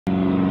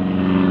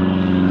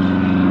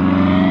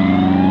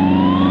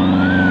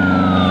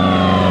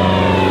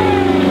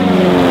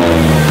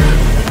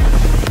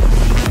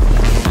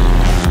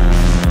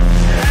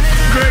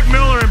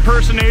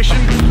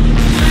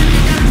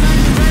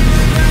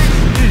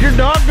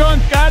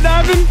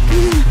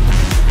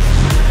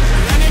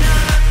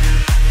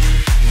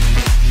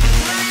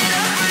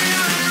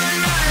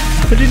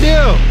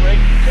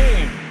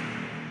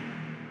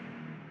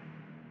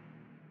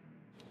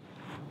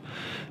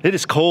It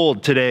is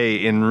cold today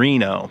in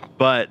Reno,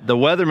 but the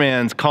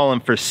weatherman's calling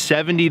for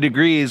 70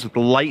 degrees with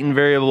light and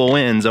variable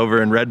winds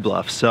over in Red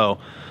Bluff. So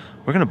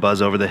we're gonna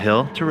buzz over the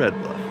hill to Red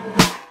Bluff.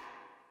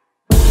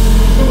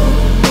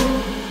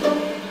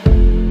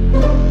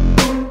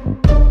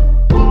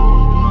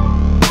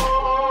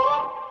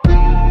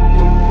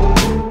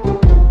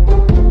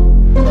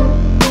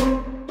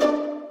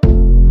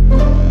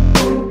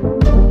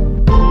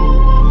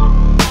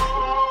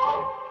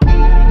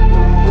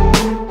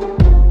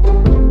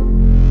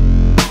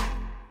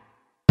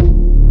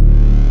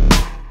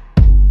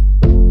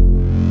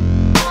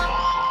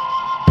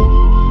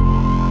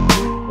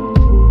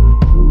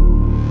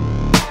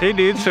 Hey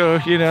dude, so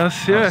you know,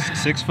 yeah.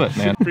 6 foot,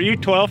 man. For you,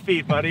 12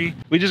 feet, buddy.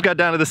 We just got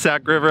down to the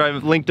Sac River.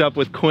 I've linked up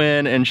with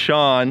Quinn and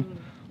Sean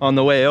on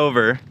the way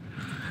over.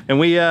 And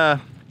we had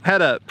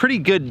a pretty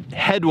good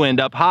headwind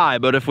up high,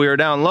 but if we were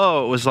down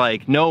low, it was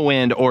like no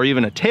wind or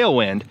even a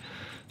tailwind.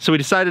 So we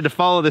decided to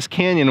follow this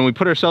canyon, and we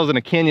put ourselves in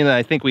a canyon that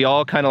I think we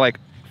all kind of like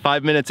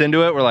 5 minutes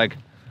into it, we're like,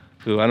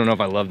 ooh, I don't know if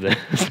I love this.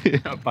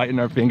 Biting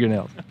our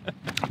fingernails.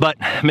 But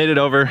made it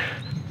over.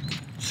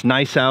 It's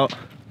nice out.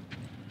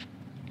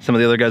 Some of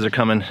the other guys are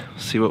coming.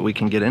 See what we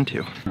can get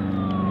into.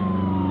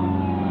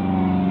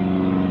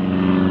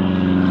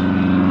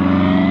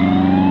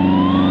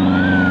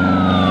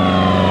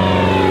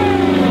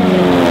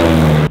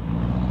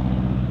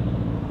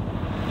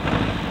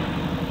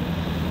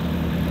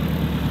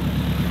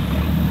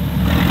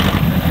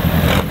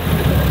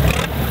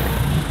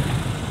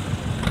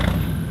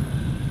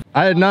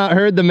 I had not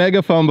heard the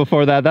megaphone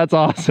before that. That's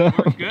awesome.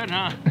 Good,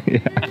 huh? Yeah.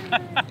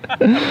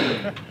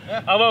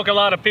 I woke a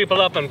lot of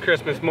people up on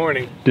Christmas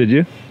morning. Did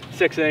you?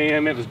 6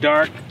 a.m. It was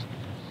dark.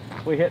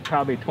 We hit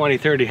probably 20,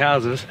 30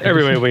 houses.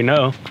 Everybody we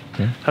know.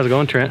 Yeah. How's it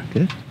going, Trent?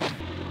 Good.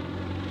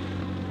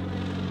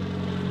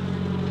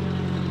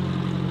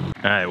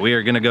 All right, we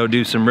are gonna go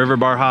do some river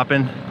bar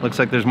hopping. Looks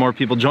like there's more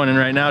people joining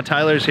right now.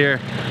 Tyler's here,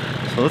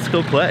 so let's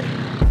go play. Is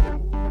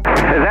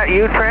that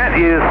you, Trent?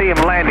 You see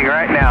him landing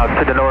right now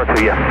to the north of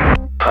you.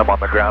 I'm on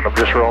the ground. I'm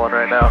just rolling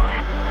right now.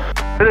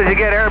 As soon as you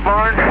get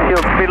airborne,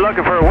 you'll be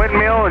looking for a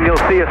windmill, and you'll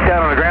see us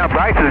down on the ground.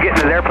 Bryce is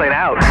getting his airplane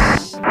out.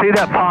 See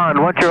that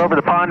pond? Once you're over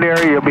the pond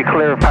area, you'll be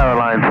clear of power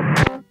lines.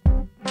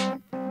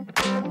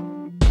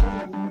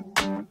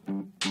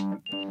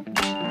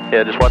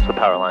 Yeah, just watch the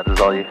power lines is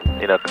all you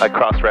know, I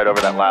crossed right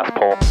over that last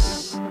pole.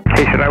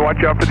 Hey, should I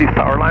watch out for these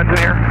power lines in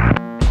here?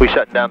 We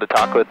shutting down to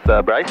talk with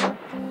Bryce? I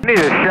need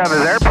to shove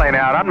his airplane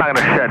out. I'm not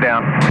going to shut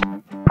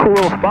down. Cool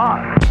little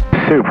spot.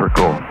 Super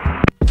cool.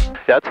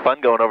 Yeah, it's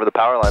fun going over the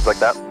power lines like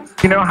that.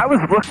 You know, I was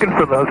looking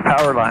for those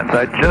power lines.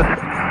 I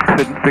just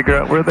couldn't figure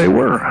out where they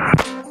were.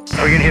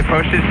 Are we going to hit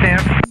postage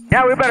stamp?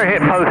 Yeah, we better hit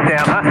post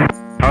stamp, huh?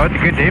 Oh, it's a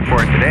good day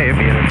for it today. It'll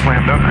be a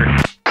slam dunker.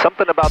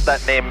 Something about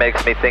that name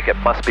makes me think it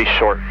must be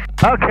short.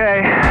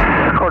 Okay,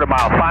 quarter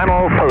mile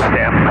final, post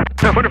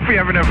stamp. What if we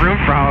have enough room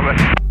for all of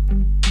it?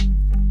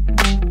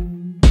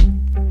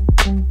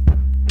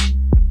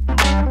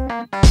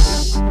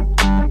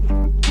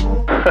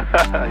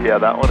 Yeah,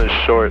 that one is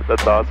short.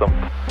 That's awesome.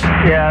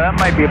 Yeah, that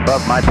might be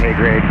above my pay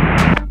grade.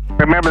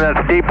 Remember,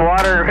 that's deep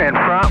water in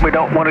front. We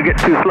don't want to get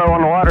too slow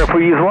on the water if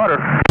we use water.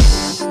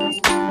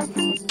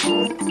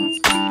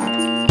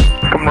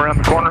 Come around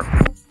the corner.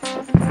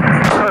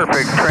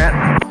 Perfect,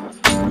 Trent.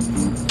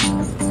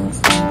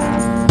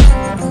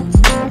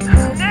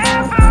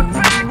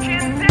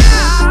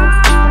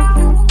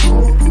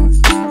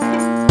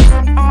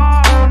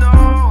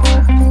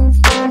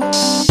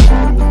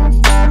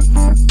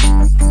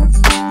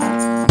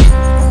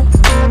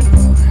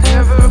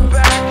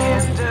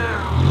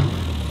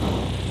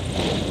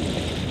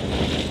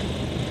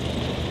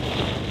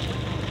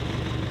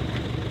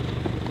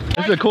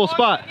 This is a cool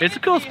spot. It's a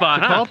cool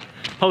spot, huh?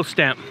 Post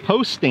stamp.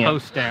 Post stamp.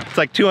 Post stamp. It's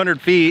like 200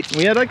 feet.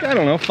 We had like, I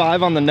don't know,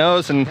 5 on the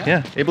nose, and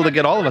yeah, able to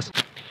get all of us.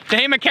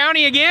 Tehama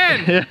County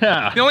again.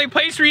 Yeah. The only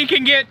place where you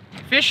can get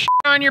fish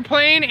on your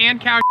plane and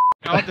cow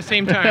all at the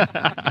same time.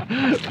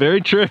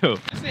 Very true.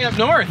 Stay up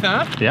north,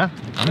 huh? Yeah,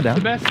 I'm down.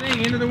 The best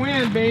thing, into the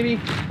wind,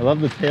 baby. I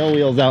love the tail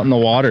wheels out in the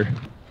water.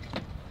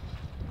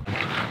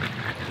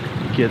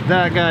 Get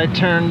that guy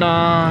turned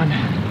on.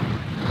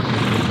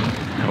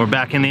 And we're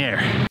back in the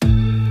air.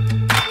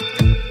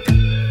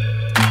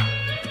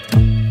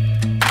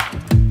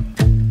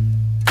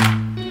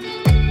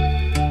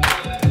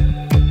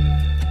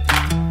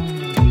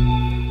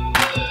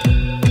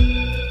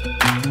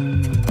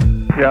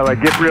 Yeah,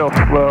 like get real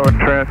slow and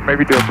Trent,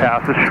 maybe do a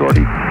pass with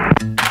Shorty.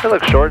 It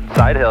looks short and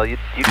side hill. You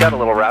got a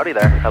little rowdy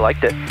there. I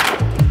liked it.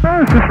 Oh,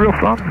 it's just real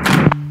fun.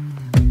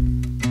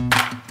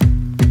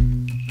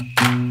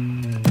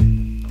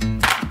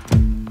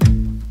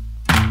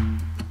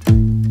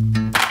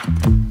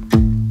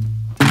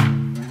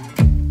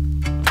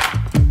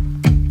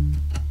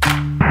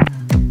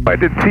 I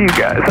didn't see you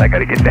guys. I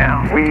gotta get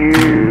down.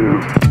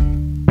 Whew.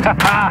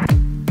 Ha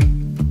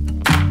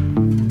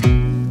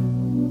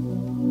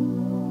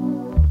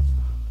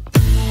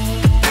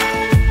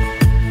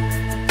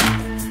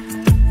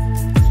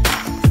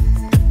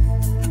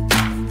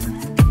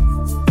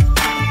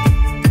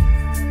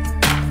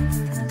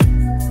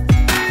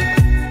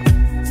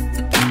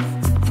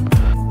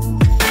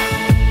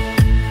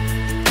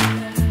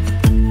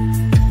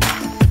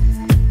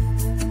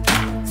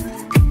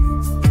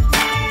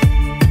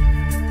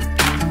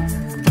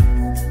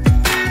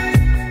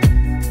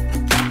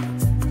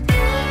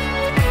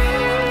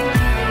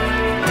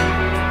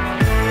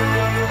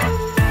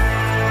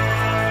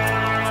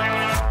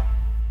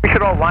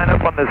all line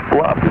up on this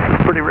bluff. This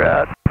is pretty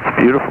rad.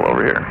 It's beautiful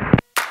over here.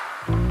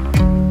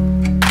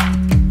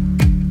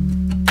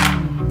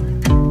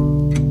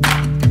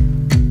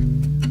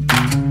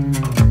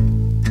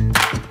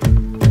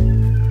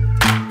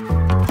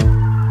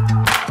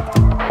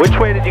 Which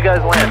way did you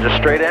guys land? Just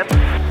straight in?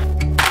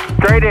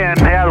 Straight in.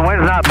 Yeah, the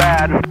wind's not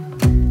bad.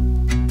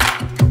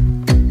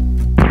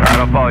 All right,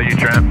 I'll follow you,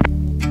 Trent.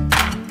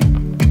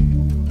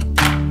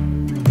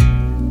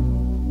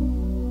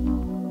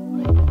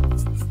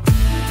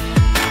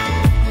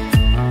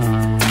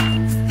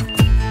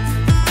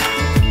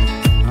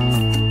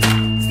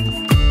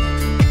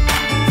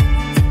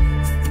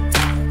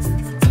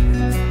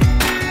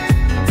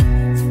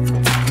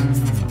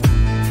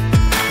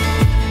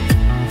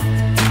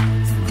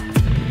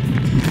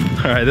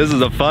 All right, this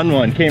is a fun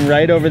one. Came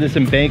right over this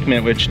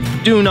embankment, which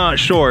do not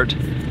short.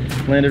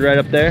 Landed right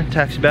up there,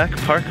 taxi back,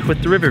 park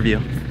with the river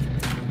view.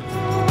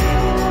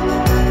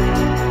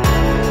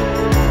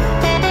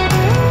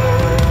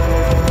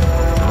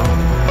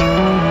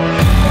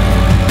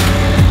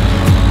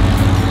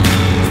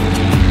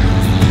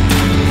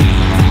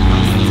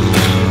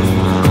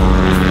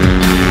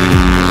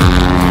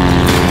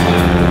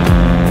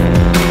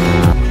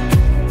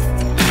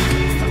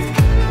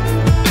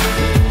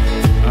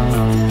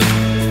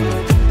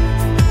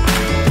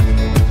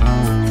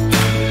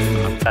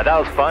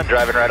 That was fun,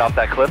 driving right off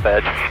that cliff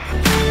edge.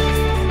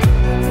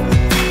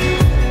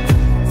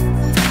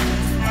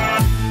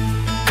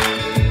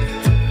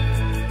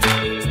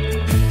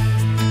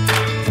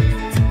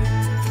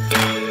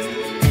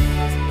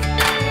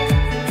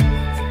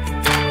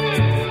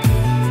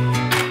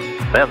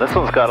 Man, this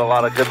one's got a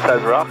lot of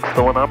good-sized rocks,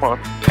 the one I'm on.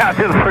 Yeah,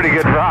 there's pretty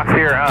good rocks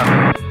here,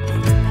 huh?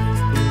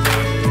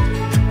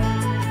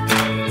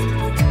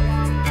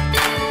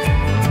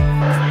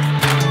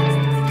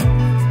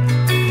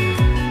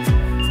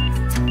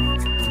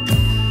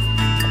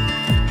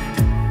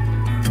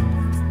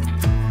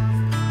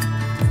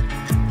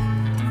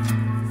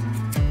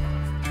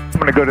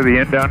 I'm gonna go to the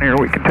end down here.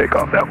 We can take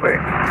off that way.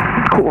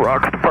 Cool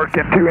rocks to park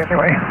into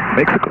anyway.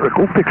 Makes a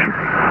cool picture.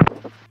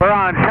 We're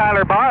on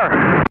Tyler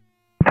Bar.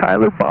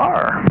 Tyler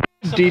Bar.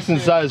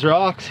 Decent sized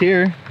rocks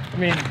here. I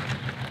mean,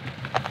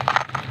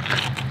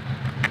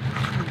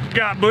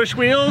 got bush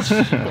wheels,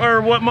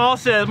 or what Mall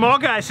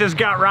guy says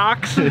got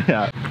rocks.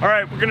 Yeah. All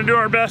right, we're gonna do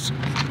our best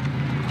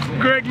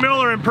Greg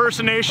Miller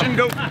impersonation.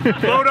 Go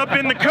load up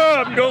in the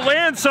Cub, go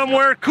land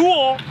somewhere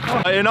cool.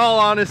 In all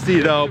honesty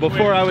though,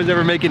 before I was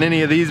ever making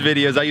any of these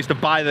videos, I used to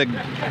buy the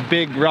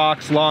big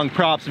rocks, long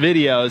props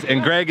videos,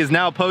 and Greg is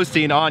now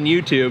posting on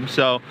YouTube,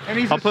 so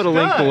I'll put a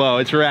link below.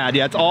 It's rad.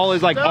 Yeah, it's all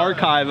his like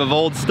archive of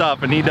old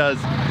stuff, and he does,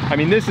 I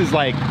mean, this is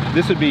like,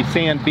 this would be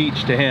sand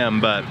beach to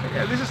him, but.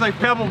 Yeah, this is like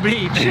Pebble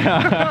Beach.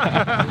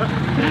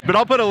 But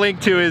I'll put a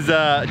link to his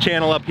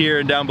channel up here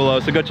and down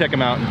below, so go check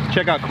him out. And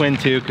check out Quinn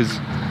too, because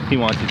he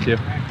wants you to.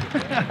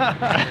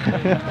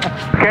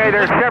 Okay,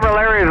 there's several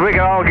areas we can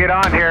all get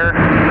on here,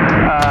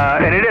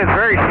 and it is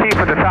very steep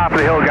at the top of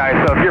the hill,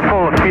 guys, so if you're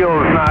full of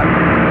fuel, it's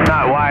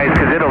not wise,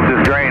 because it'll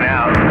just drain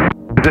out.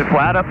 Is it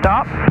flat up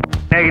top?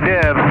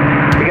 Negative.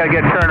 You gotta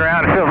get turned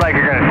around. It feels like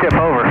you're gonna tip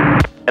over.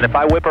 And if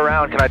I whip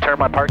around, can I turn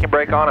my parking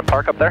brake on and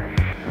park up there?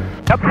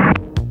 Yep. Oh,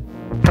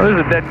 there's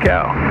a dead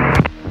cow.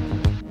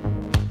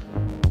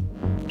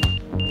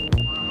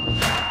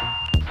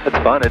 It's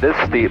fun, it is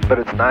steep, but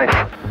it's nice.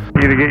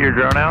 You to get your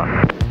drone out?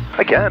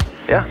 I can,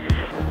 yeah.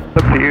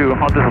 Up to you.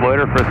 I'll just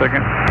loiter for a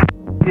second.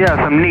 Yeah,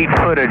 some neat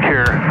footage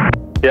here.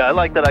 Yeah, I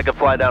like that I could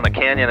fly down a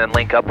canyon and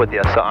link up with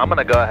you, so I'm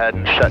gonna go ahead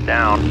and shut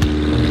down.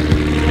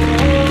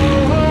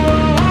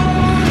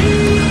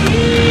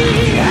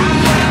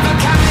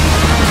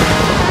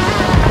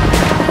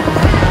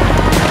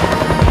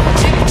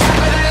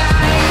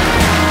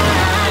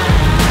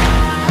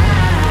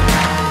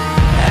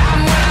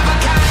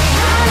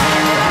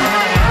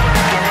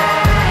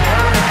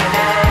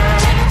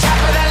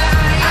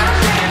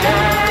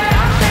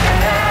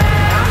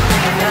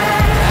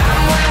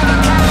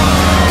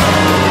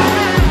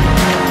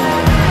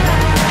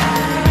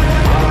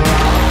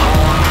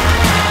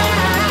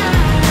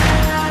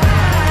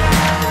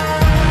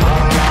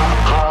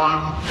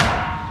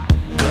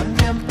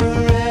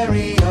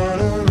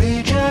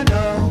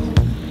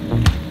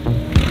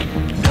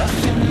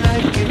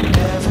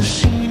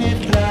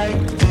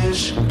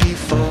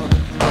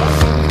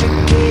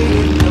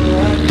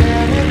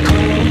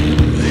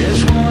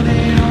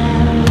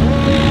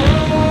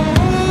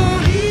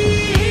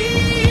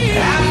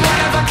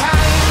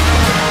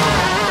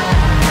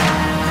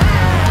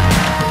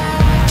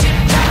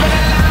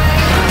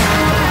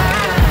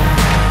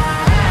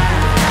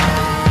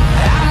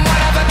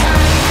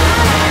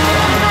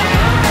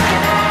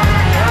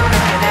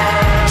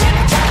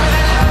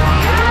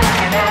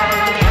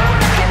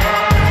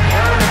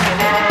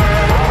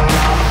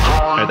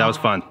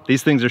 Fun.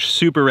 These things are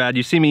super rad.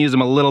 You see me use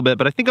them a little bit,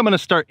 but I think I'm going to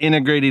start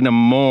integrating them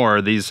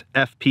more, these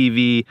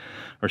FPV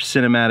or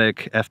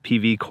cinematic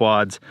FPV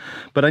quads.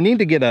 But I need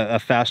to get a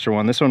faster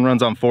one. This one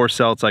runs on 4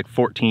 cell. It's like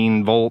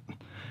 14 volt.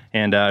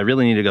 and I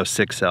really need to go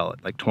 6L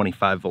at like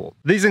 25 volt.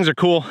 These things are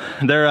cool.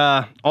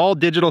 They're all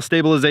digital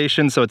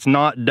stabilization, so it's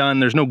not done.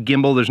 There's no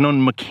gimbal, there's no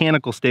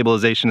mechanical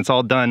stabilization. It's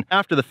all done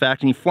after the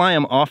fact, and you fly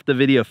them off the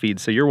video feed.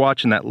 So you're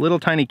watching that little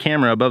tiny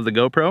camera above the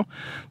GoPro.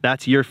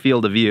 That's your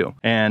field of view.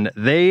 And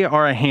they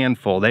are a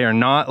handful. They are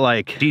not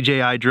like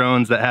DJI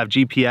drones that have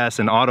GPS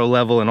and auto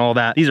level and all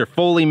that. These are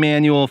fully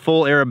manual,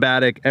 full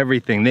aerobatic,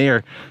 everything. They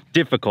are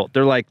difficult.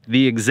 They're like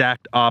the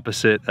exact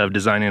opposite of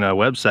designing a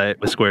website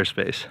with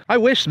Squarespace. I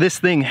wish this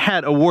thing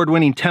had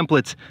award-winning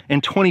templates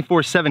and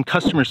 24/7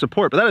 customer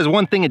support, but that is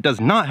one thing it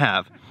does not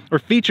have, or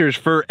features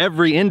for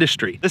every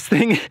industry. This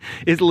thing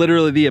is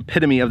literally the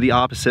epitome of the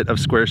opposite of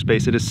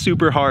Squarespace. It is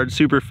super hard,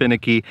 super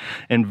finicky,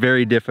 and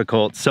very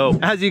difficult. So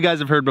as you guys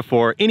have heard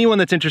before, anyone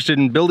that's interested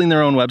in building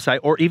their own website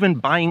or even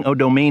buying a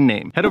domain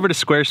name, head over to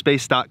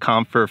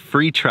squarespace.com for a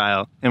free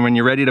trial. And when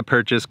you're ready to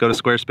purchase, go to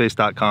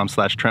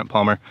squarespace.com/Trent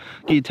Palmer.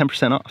 Get you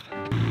 10% off.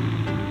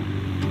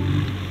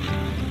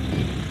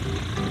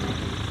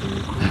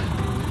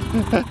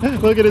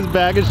 Look at his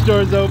baggage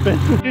doors open.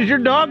 Is your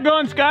dog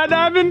going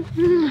skydiving?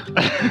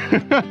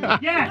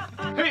 Yes.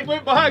 Hey,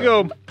 wait, behind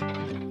go.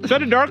 Is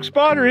that a dark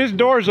spot or his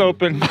door's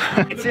open?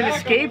 It's an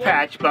escape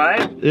hatch,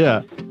 bud.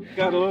 Yeah.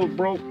 Got a little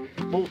broke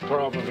bolt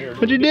problem here.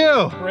 What'd you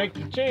do? Break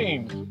the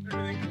chains.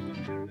 I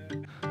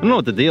don't know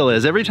what the deal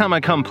is. Every time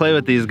I come play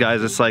with these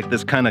guys, it's like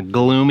this kind of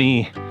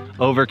gloomy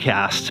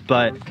overcast,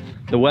 but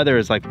the weather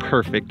is like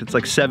perfect. It's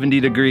like 70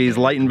 degrees,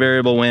 light and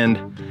variable wind,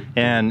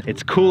 and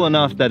it's cool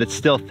enough that it's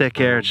still thick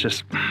air. It's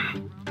just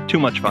too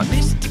much fun.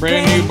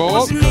 Brand new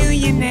bolt.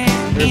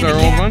 Here's our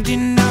old one.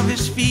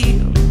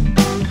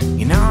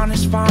 On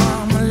his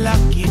farm, a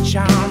lucky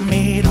charm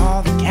made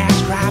all the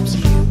cash crops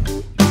you.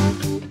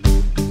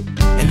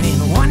 And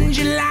then one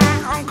July,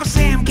 Uncle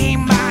Sam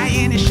came by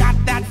and he shot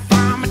that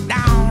farmer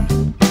down.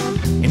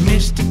 And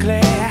Mr.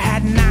 Clare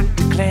had not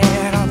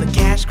declared all the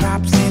cash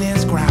crops in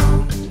his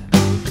ground.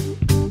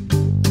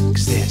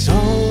 'Cause there's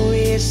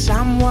always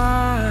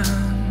someone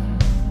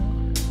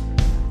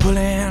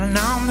pulling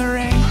on the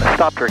reins. I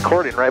stopped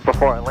recording right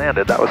before I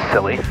landed. That was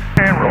silly.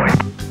 And rolling.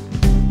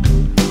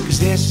 'Cause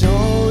there's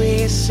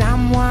always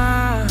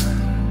someone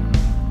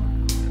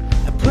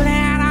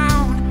pulling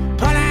on,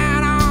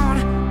 pulling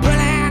on,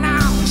 pulling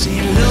on.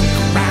 Saying look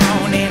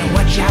around and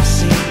what y'all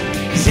see.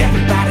 'Cause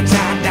everybody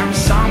tied down to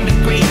some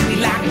degree. We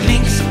like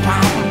links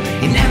upon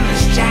an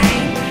endless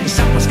chain. And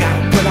someone's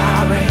gotta pull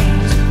our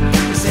reins.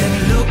 Said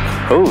look.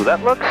 Oh,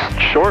 that looks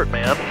short,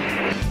 man.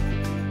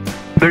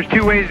 There's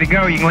two ways to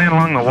go. You can land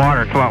along the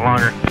water. It's a lot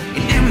longer.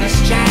 An endless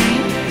chain.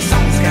 And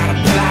someone's gotta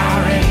pull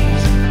our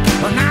reins.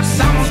 Well, now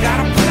someone's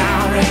gotta pull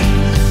our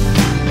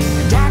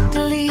reins.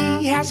 Dr.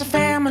 Lee has a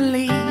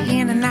family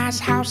in a nice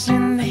house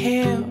in the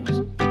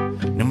hills.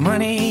 No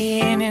money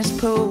in his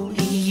pool,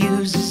 he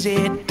uses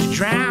it to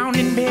drown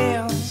in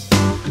bills.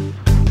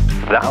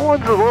 That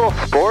one's a little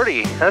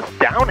sporty. That's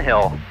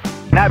downhill.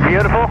 Not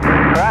beautiful?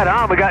 Right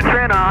on. We got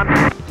Trent on.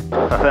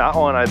 That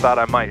one I thought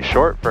I might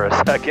short for a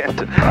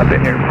second. I've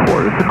been here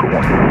before. It's a cool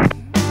one.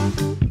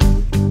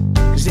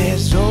 'Cause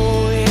there's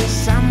always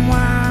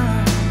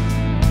someone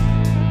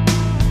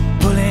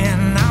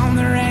pulling on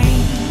the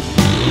reins.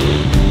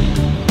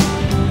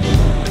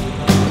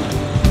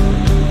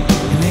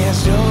 And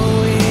there's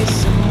always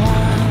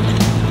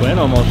someone Glenn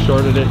almost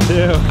shorted it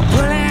too.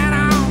 pulling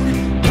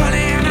on,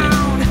 pulling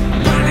on,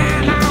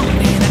 pulling on.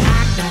 And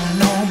I don't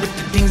know, but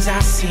the things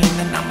I've seen,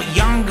 and I'm a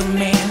younger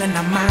man, and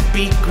I might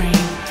be green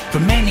for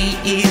many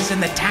years in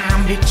the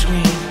time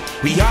between.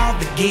 We all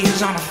the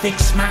gears on a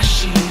fixed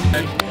machine.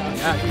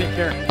 Take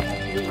care.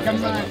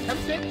 Come on, come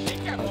sit.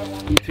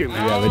 You too,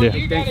 man. Yeah, we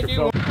do. Thanks for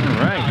filming.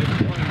 All right.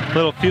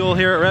 Little fuel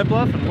here at Red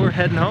Bluff, and we're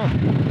heading home.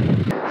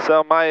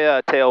 So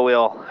my tail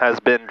wheel has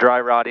been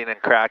dry rotting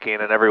and cracking,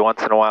 and every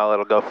once in a while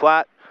it'll go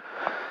flat.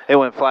 It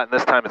went flat, and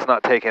this time it's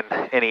not taking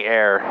any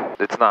air.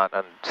 It's not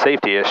a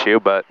safety issue,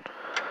 but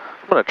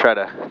I'm gonna try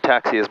to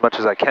taxi as much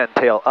as I can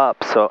tail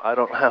up so I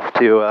don't have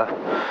to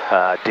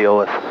deal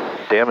with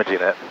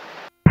damaging it.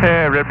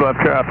 Hey, Red Bluff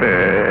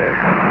traffic.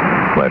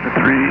 Flight for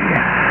 3.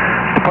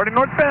 Departing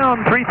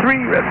northbound,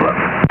 33 Red Bluff.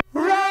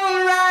 Roll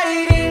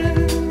right in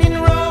and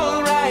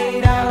roll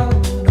right out.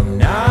 I'm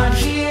not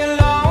here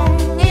long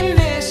in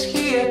this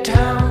here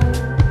town.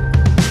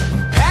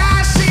 I'm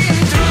passing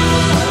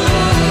through,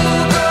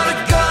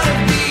 gonna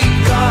be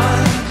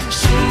gone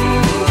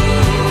soon.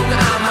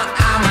 I'm a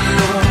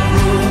lone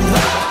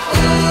rover.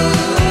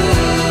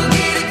 Ooh,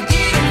 get it,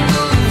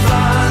 move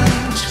on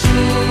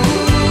soon.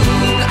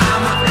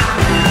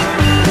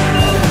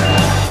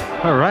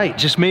 All right,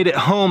 just made it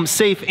home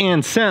safe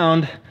and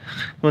sound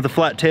with a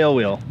flat tail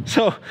wheel.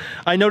 So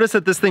I noticed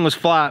that this thing was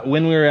flat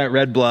when we were at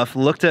Red Bluff,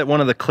 looked at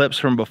one of the clips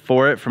from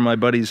before it from my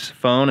buddy's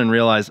phone and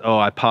realized, oh,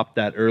 I popped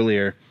that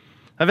earlier.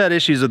 I've had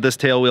issues with this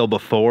tail wheel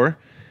before,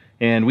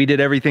 and we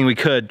did everything we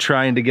could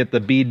trying to get the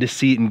bead to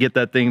seat and get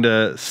that thing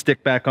to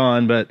stick back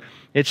on, but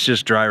it's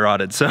just dry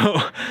rotted.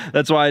 So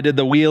that's why I did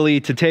the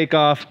wheelie to take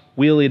off,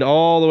 wheelied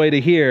all the way to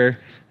here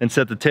and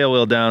set the tail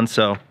wheel down.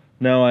 So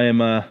now I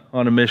am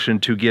on a mission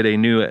to get a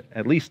new,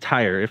 at least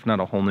tire, if not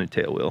a whole new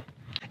tail wheel.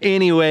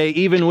 Anyway,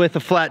 even with a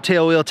flat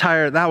tail wheel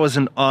tire, that was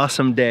an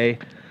awesome day.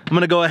 I'm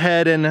gonna go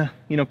ahead and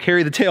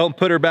carry the tail and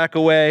put her back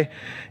away.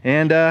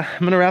 And I'm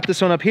gonna wrap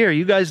this one up here.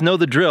 You guys know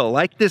the drill.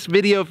 Like this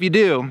video if you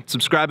do.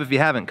 Subscribe if you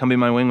haven't. Come be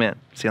my wingman.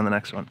 See you on the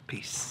next one.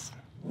 Peace.